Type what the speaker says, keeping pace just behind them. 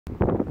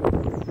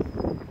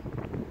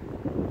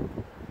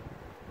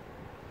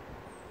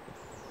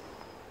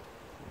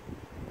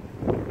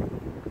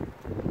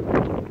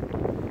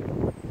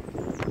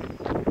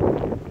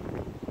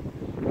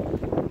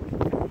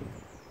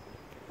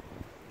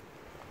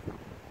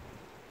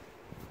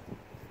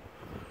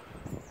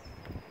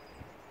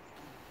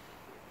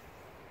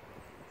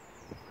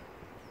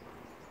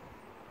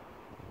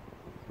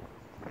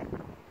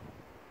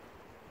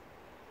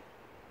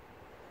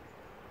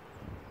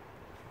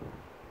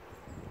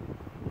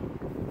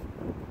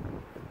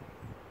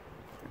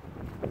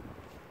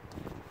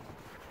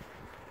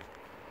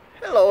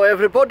Hello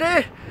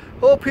everybody,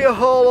 hope you're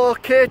all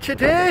okay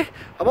today.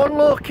 I'm on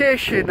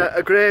location at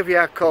a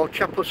graveyard called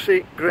Chapel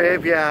Street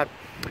Graveyard.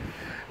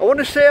 I want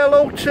to say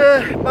hello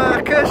to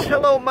Marcus.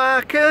 Hello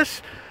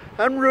Marcus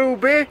and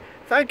Ruby.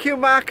 Thank you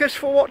Marcus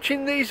for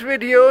watching these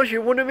videos,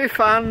 you're one of my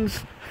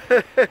fans.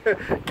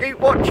 Keep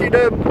watching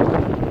them.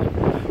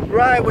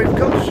 Right, we've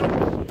got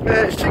some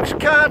 6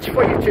 cards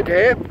for you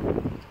today.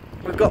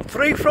 We've got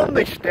 3 from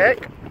this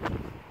deck,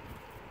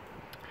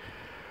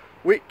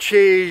 which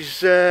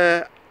is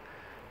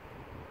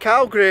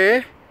Khal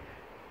Grey,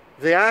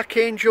 the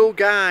Archangel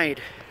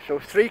Guide. So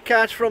 3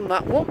 cards from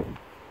that one,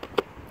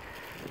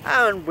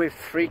 and with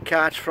 3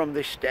 cards from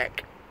this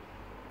deck.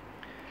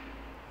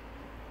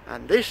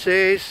 And this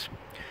is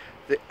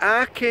the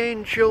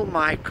Archangel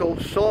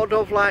Michael Sword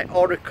of Light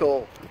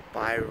Oracle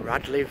by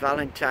Radley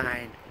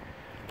Valentine.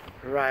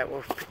 Right,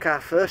 we'll pick our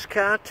first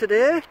card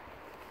today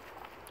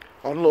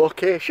on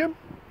location.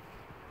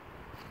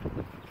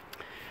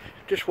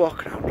 Just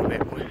walk around a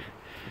bit.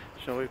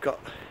 So we've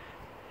got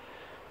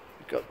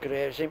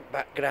Graves in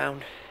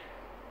background,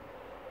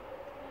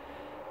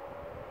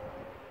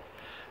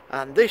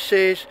 and this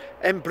is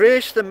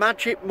Embrace the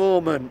Magic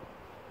Moment.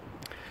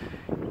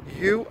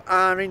 You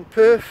are in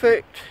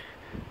perfect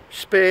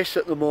space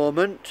at the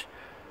moment.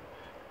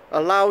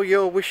 Allow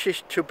your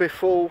wishes to be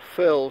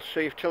fulfilled. So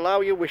you have to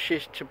allow your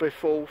wishes to be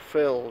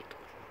fulfilled.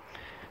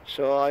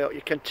 So I hope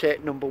you can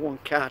take number 1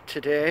 card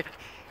today.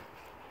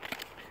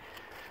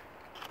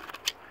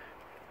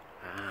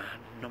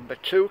 And number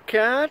 2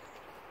 card.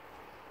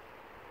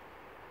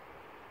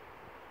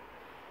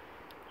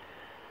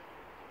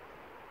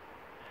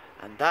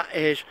 And that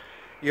is,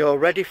 you're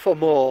ready for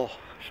more.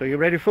 So you're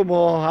ready for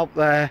more out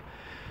there.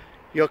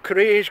 Your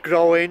career is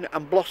growing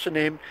and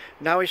blossoming.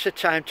 Now is the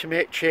time to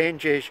make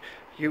changes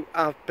you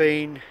have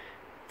been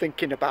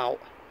thinking about.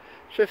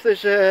 So if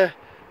there's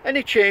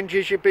any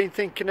changes you've been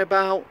thinking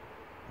about,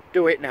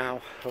 do it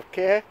now.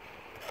 Okay.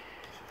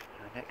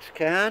 Next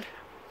card.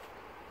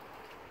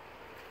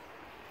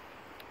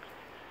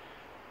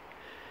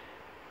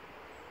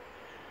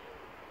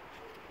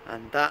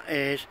 And that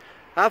is,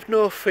 have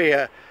no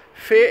fear.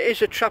 Fear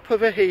is a trap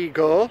of a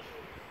ego.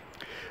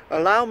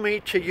 Allow me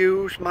to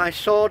use my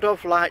sword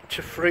of light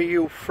to free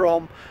you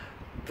from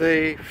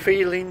the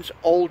feelings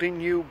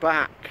holding you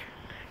back.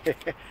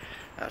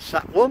 That's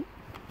that one.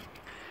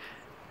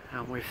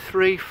 And with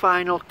 3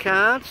 final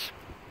cards.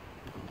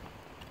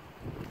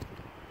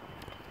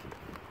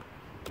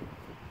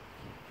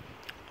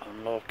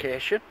 On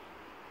location.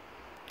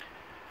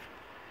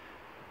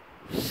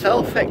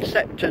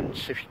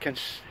 Self-acceptance, if you can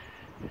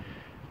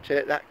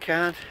take that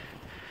card.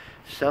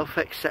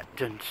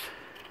 Self-acceptance.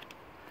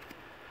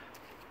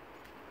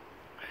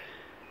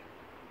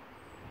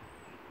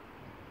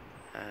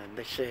 And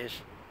this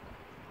is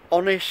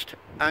honest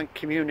and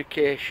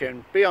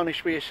communication. Be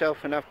honest with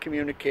yourself and have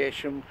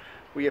communication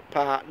with your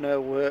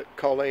partner, work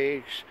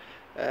colleagues,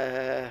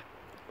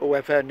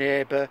 whoever,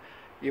 neighbour.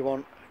 You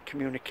want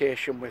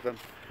communication with them.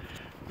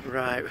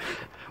 Right,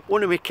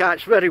 one of my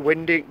cards, very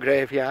windy in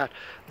graveyard.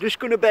 I'm just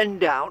going to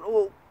bend down.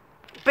 Oh,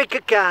 pick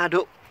a card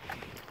up,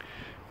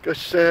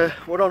 because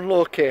we're on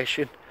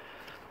location.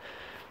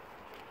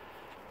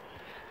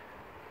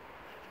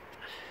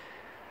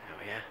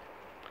 Oh yeah,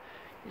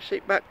 you see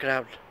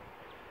background.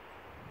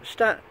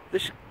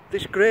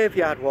 This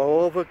graveyard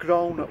was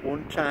overgrown at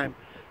one time,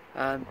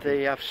 and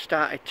they have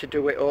started to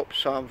do it up.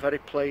 So I'm very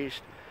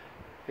pleased.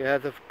 Yeah,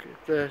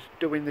 they're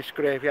doing this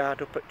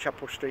graveyard up at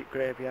Chapel Street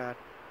Graveyard.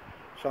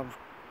 So I'm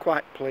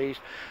quite pleased.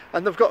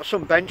 And they've got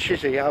some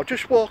benches here. I'll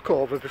just walk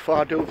over before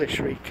I do this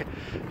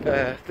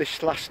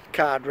this last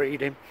card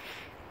reading.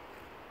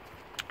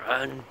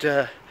 And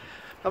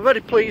I'm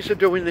very pleased they're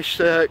doing this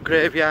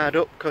graveyard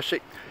up, because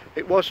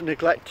it was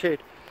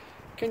neglected.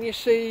 Can you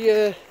see,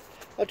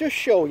 I'll just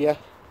show you.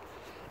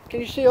 Can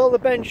you see all the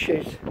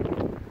benches?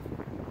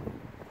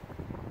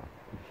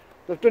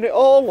 They've done it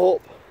all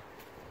up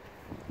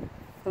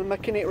and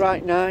making it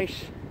right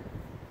nice.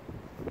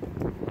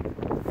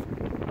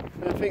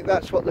 And I think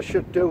that's what they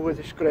should do with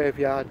this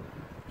graveyard.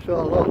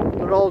 So look,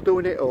 they're all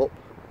doing it up.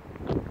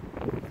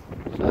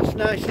 So that's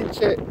nice,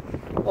 isn't it?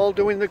 All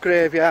doing the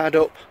graveyard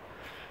up.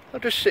 I'll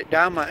just sit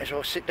down, might as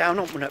well sit down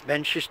on one of the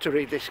benches to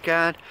read this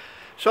card.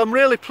 So I'm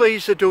really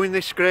pleased they're doing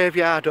this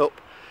graveyard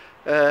up.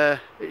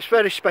 It's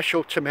very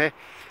special to me.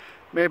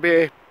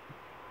 Maybe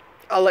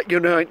I'll let you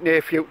know in the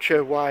near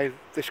future why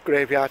this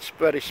graveyard's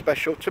very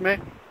special to me.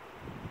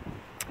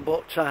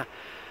 But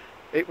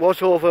it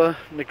was over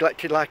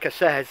neglected, like I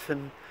said,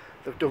 and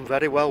they've done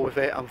very well with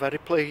it. I'm very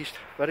pleased,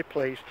 very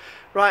pleased.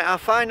 Right, our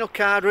final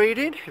card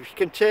reading, if you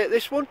can take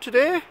this one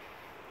today,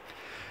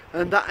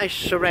 and that is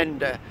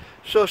surrender.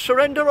 So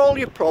surrender all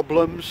your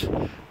problems,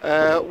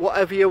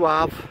 whatever you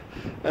have,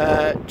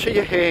 to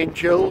your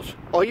angels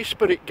or your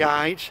spirit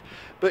guides,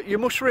 but you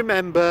must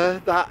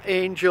remember that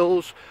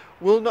angels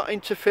will not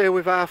interfere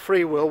with our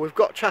free will. We've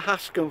got to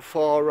ask them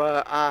for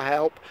our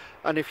help,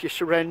 and if you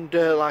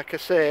surrender, like I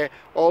say,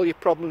 all your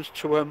problems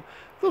to them,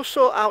 they'll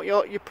sort out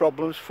your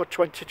problems for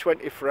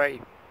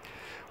 2023.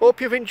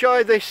 Hope you've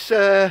enjoyed this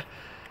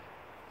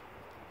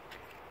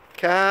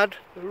card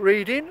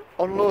reading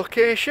on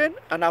location,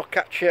 and I'll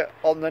catch you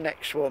on the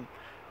next one.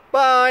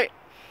 Bye.